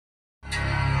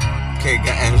Okay,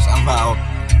 guys, I'm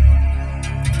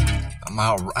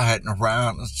out riding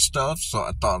around and stuff, so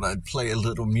I thought I'd play a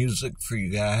little music for you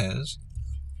guys.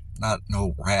 Not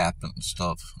no rap and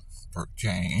stuff for a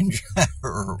change,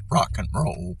 or rock and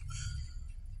roll.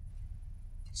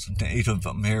 Some Native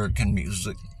American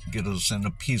music, get us in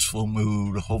a peaceful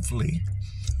mood, hopefully.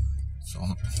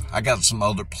 So I got some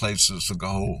other places to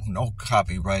go. No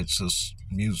copyrights this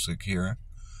music here.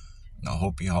 And I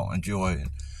hope y'all enjoy it.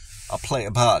 I'll play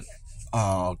about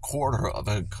a quarter of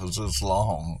it because it's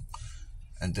long.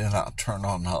 And then I'll turn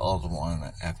on the other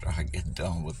one after I get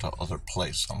done with the other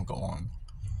place I'm going.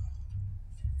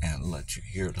 And let you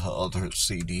hear the other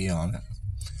CD on it.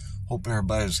 Hope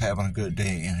everybody's having a good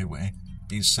day anyway.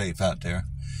 Be safe out there.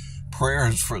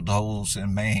 Prayers for those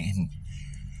in Maine.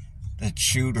 That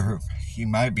shooter, he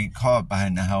might be caught by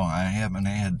now. I haven't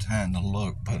had time to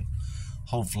look, but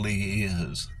hopefully he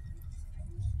is.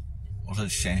 What a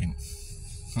shame.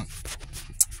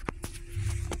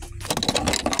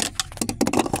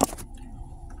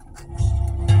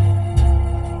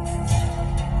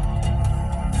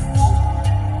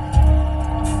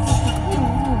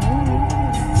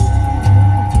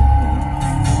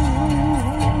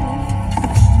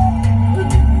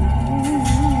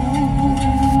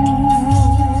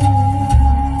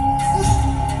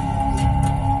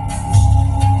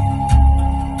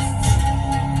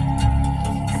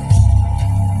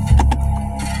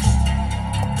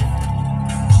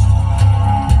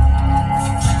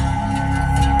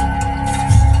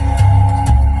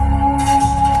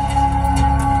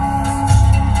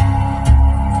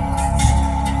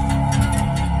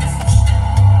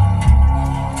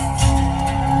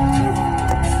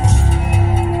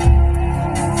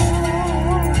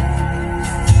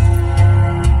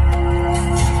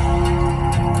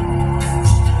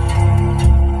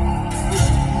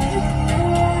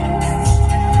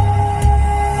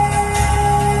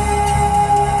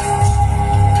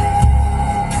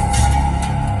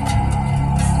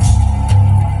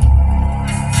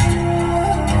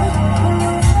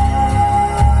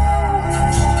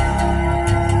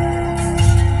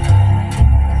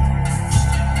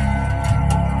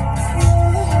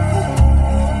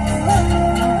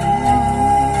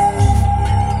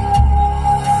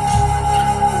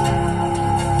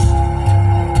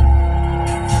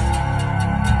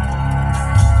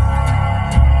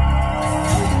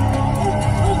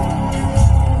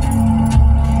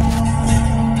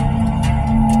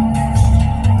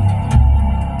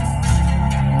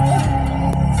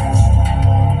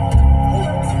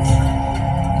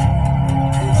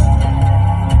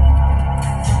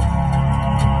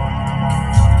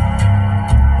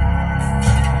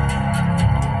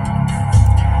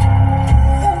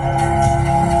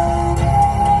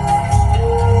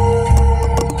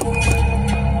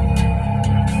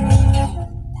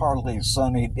 Partly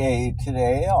sunny day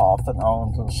today, off and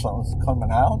on the sun's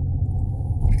coming out.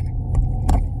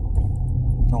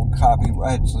 No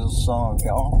copyrights to this song,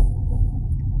 y'all.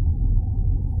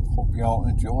 Hope y'all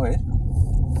enjoy it.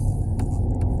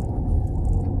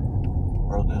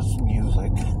 Or this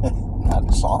music,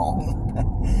 not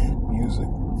song, music.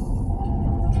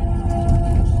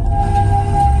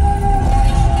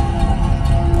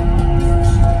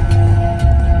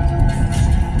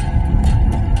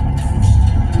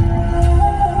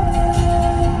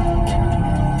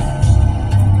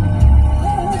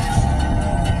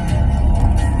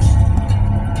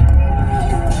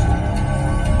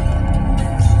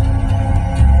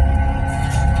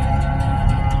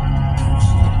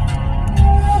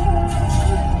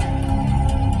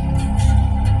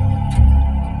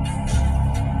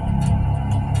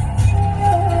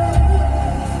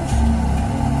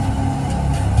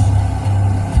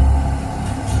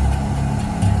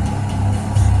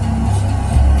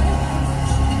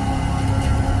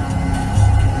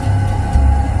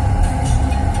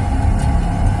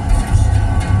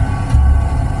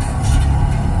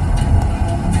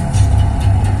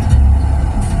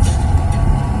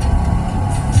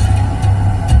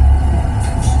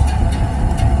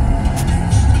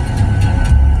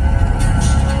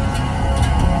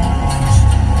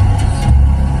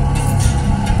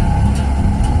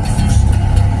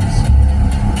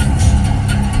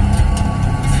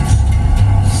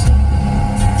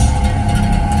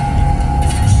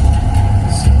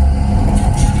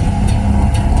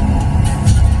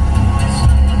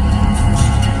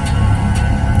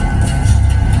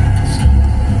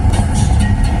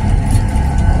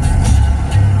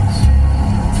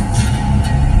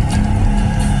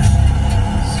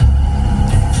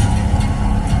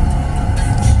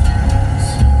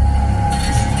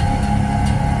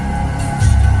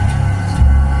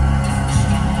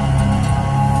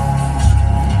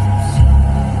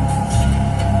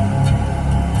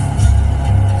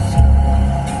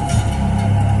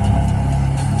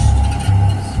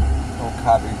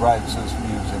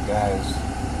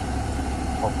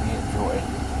 enjoy.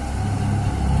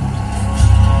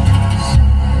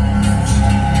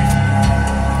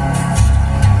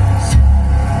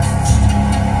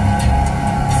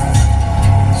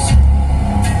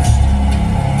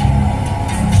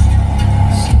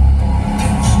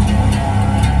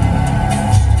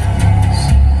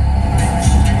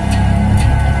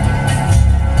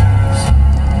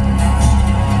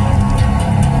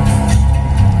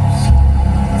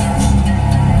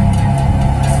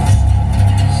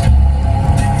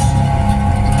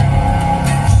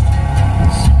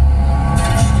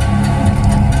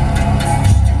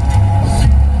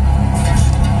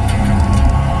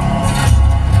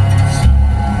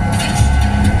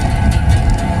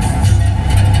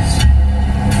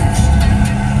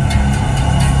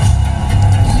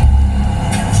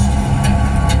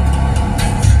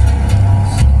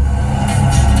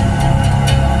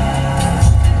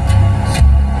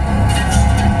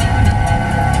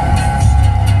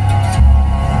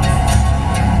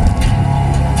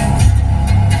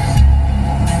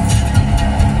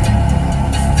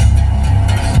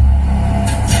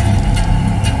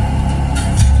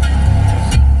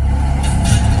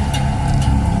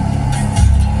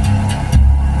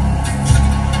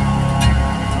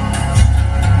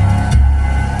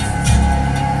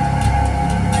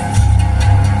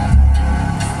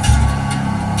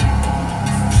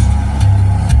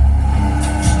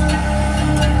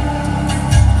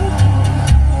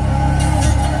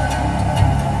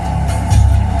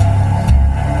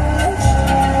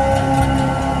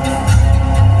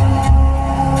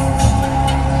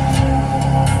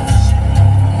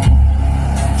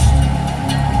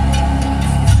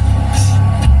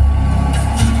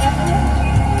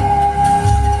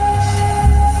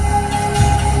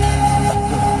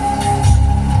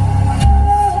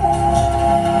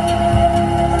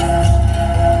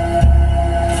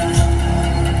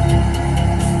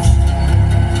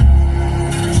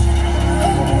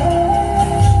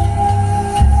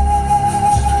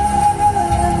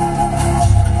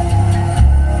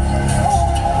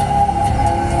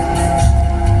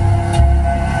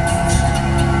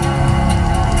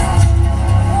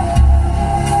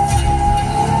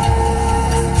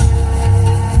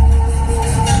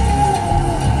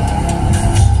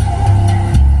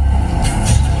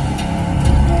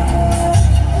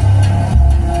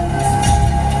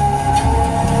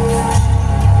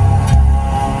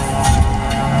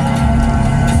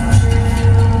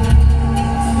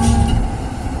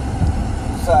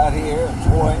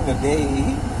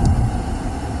 Day.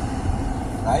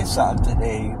 Nice out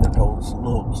today, though it's a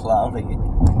little cloudy.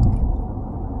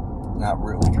 Not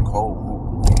really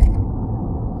cold.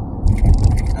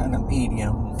 Kind of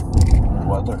medium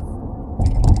weather.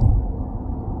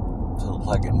 Feels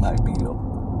like it might be up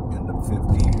in the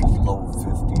 50s, low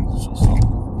 50s or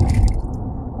something.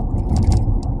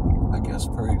 I guess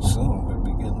pretty soon we'll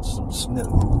be getting some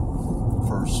snow.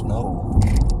 First snow.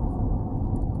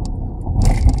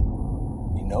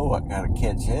 I gotta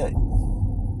catch it.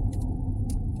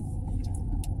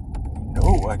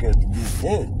 I gotta get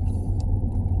it.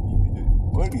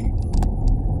 Buddy.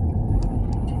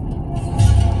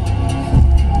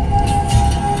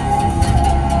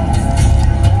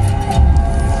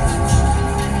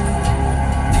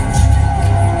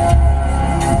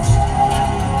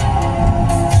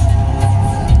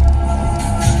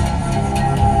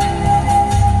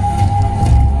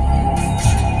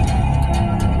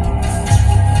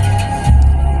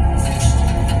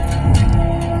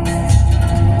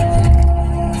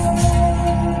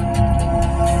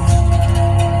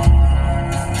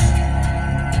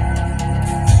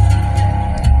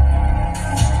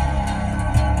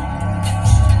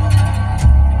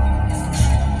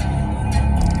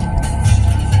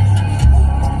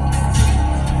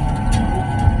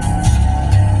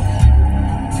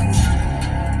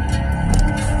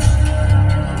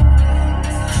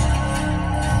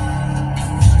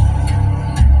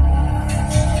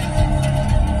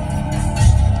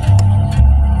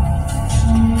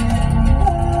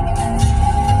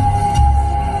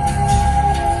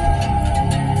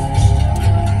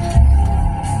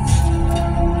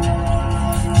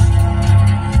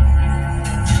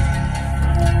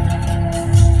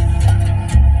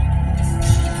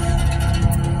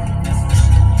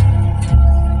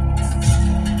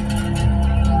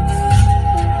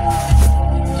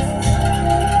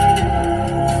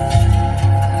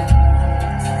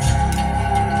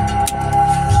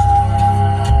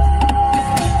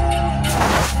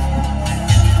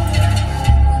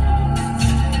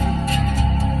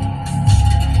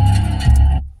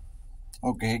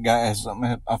 Okay, guys, I'm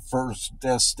at my first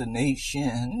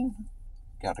destination.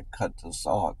 Gotta cut this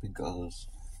off because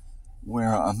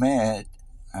where I'm at,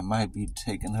 I might be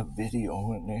taking a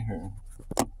video in there.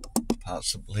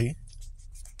 Possibly.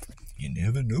 You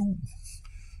never know.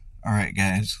 Alright,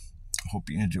 guys. Hope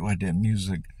you enjoyed that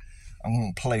music. I'm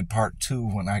going to play part 2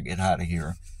 when I get out of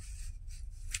here.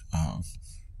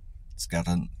 It's got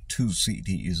 2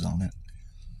 CDs on it.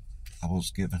 I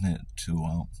was giving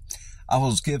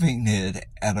it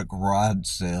at a garage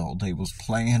sale. They was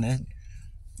playing it.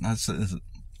 And I said,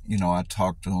 I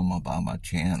talked to them about my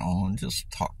channel and just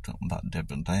talked to them about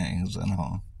different things. And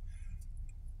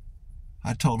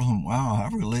I told them, wow, I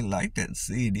really like that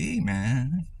CD,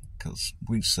 man. Because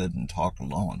we sit and talk a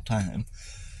long time.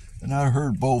 And I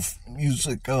heard both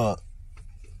music stuff.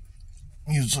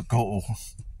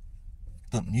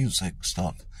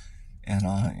 And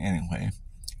anyway.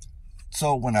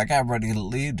 So when I got ready to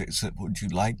leave, they said, would you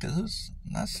like this?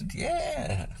 And I said,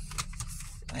 yeah.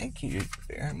 Thank you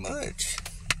very much.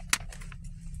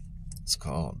 It's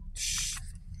called,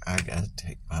 I gotta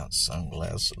take my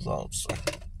sunglasses off so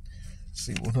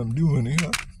see what I'm doing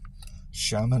here.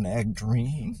 Shamanic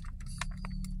Dream.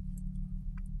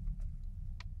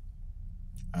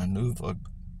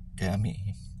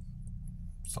 Anuvagami.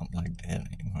 Something like that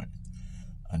anyway.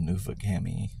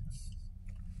 Anuvagami.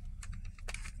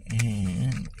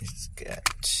 And it's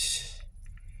got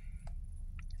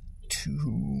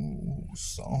 2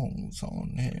 songs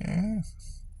on there.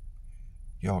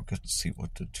 Y'all can see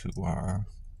what the 2 are.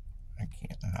 I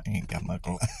ain't got my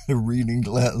reading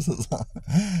glasses on.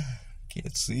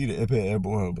 Can't see that bad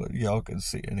boy, but y'all can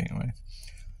see it anyway.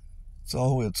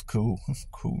 So it's cool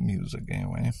music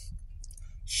anyway.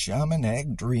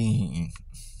 Shamanic Dream.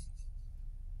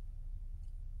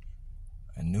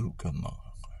 Anugama.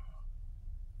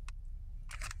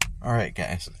 Alright,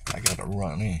 guys, I gotta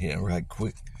run in here right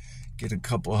quick, get a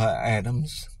couple of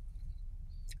items,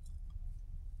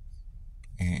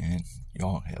 and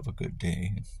y'all have a good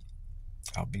day.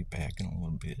 I'll be back in a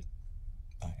little bit.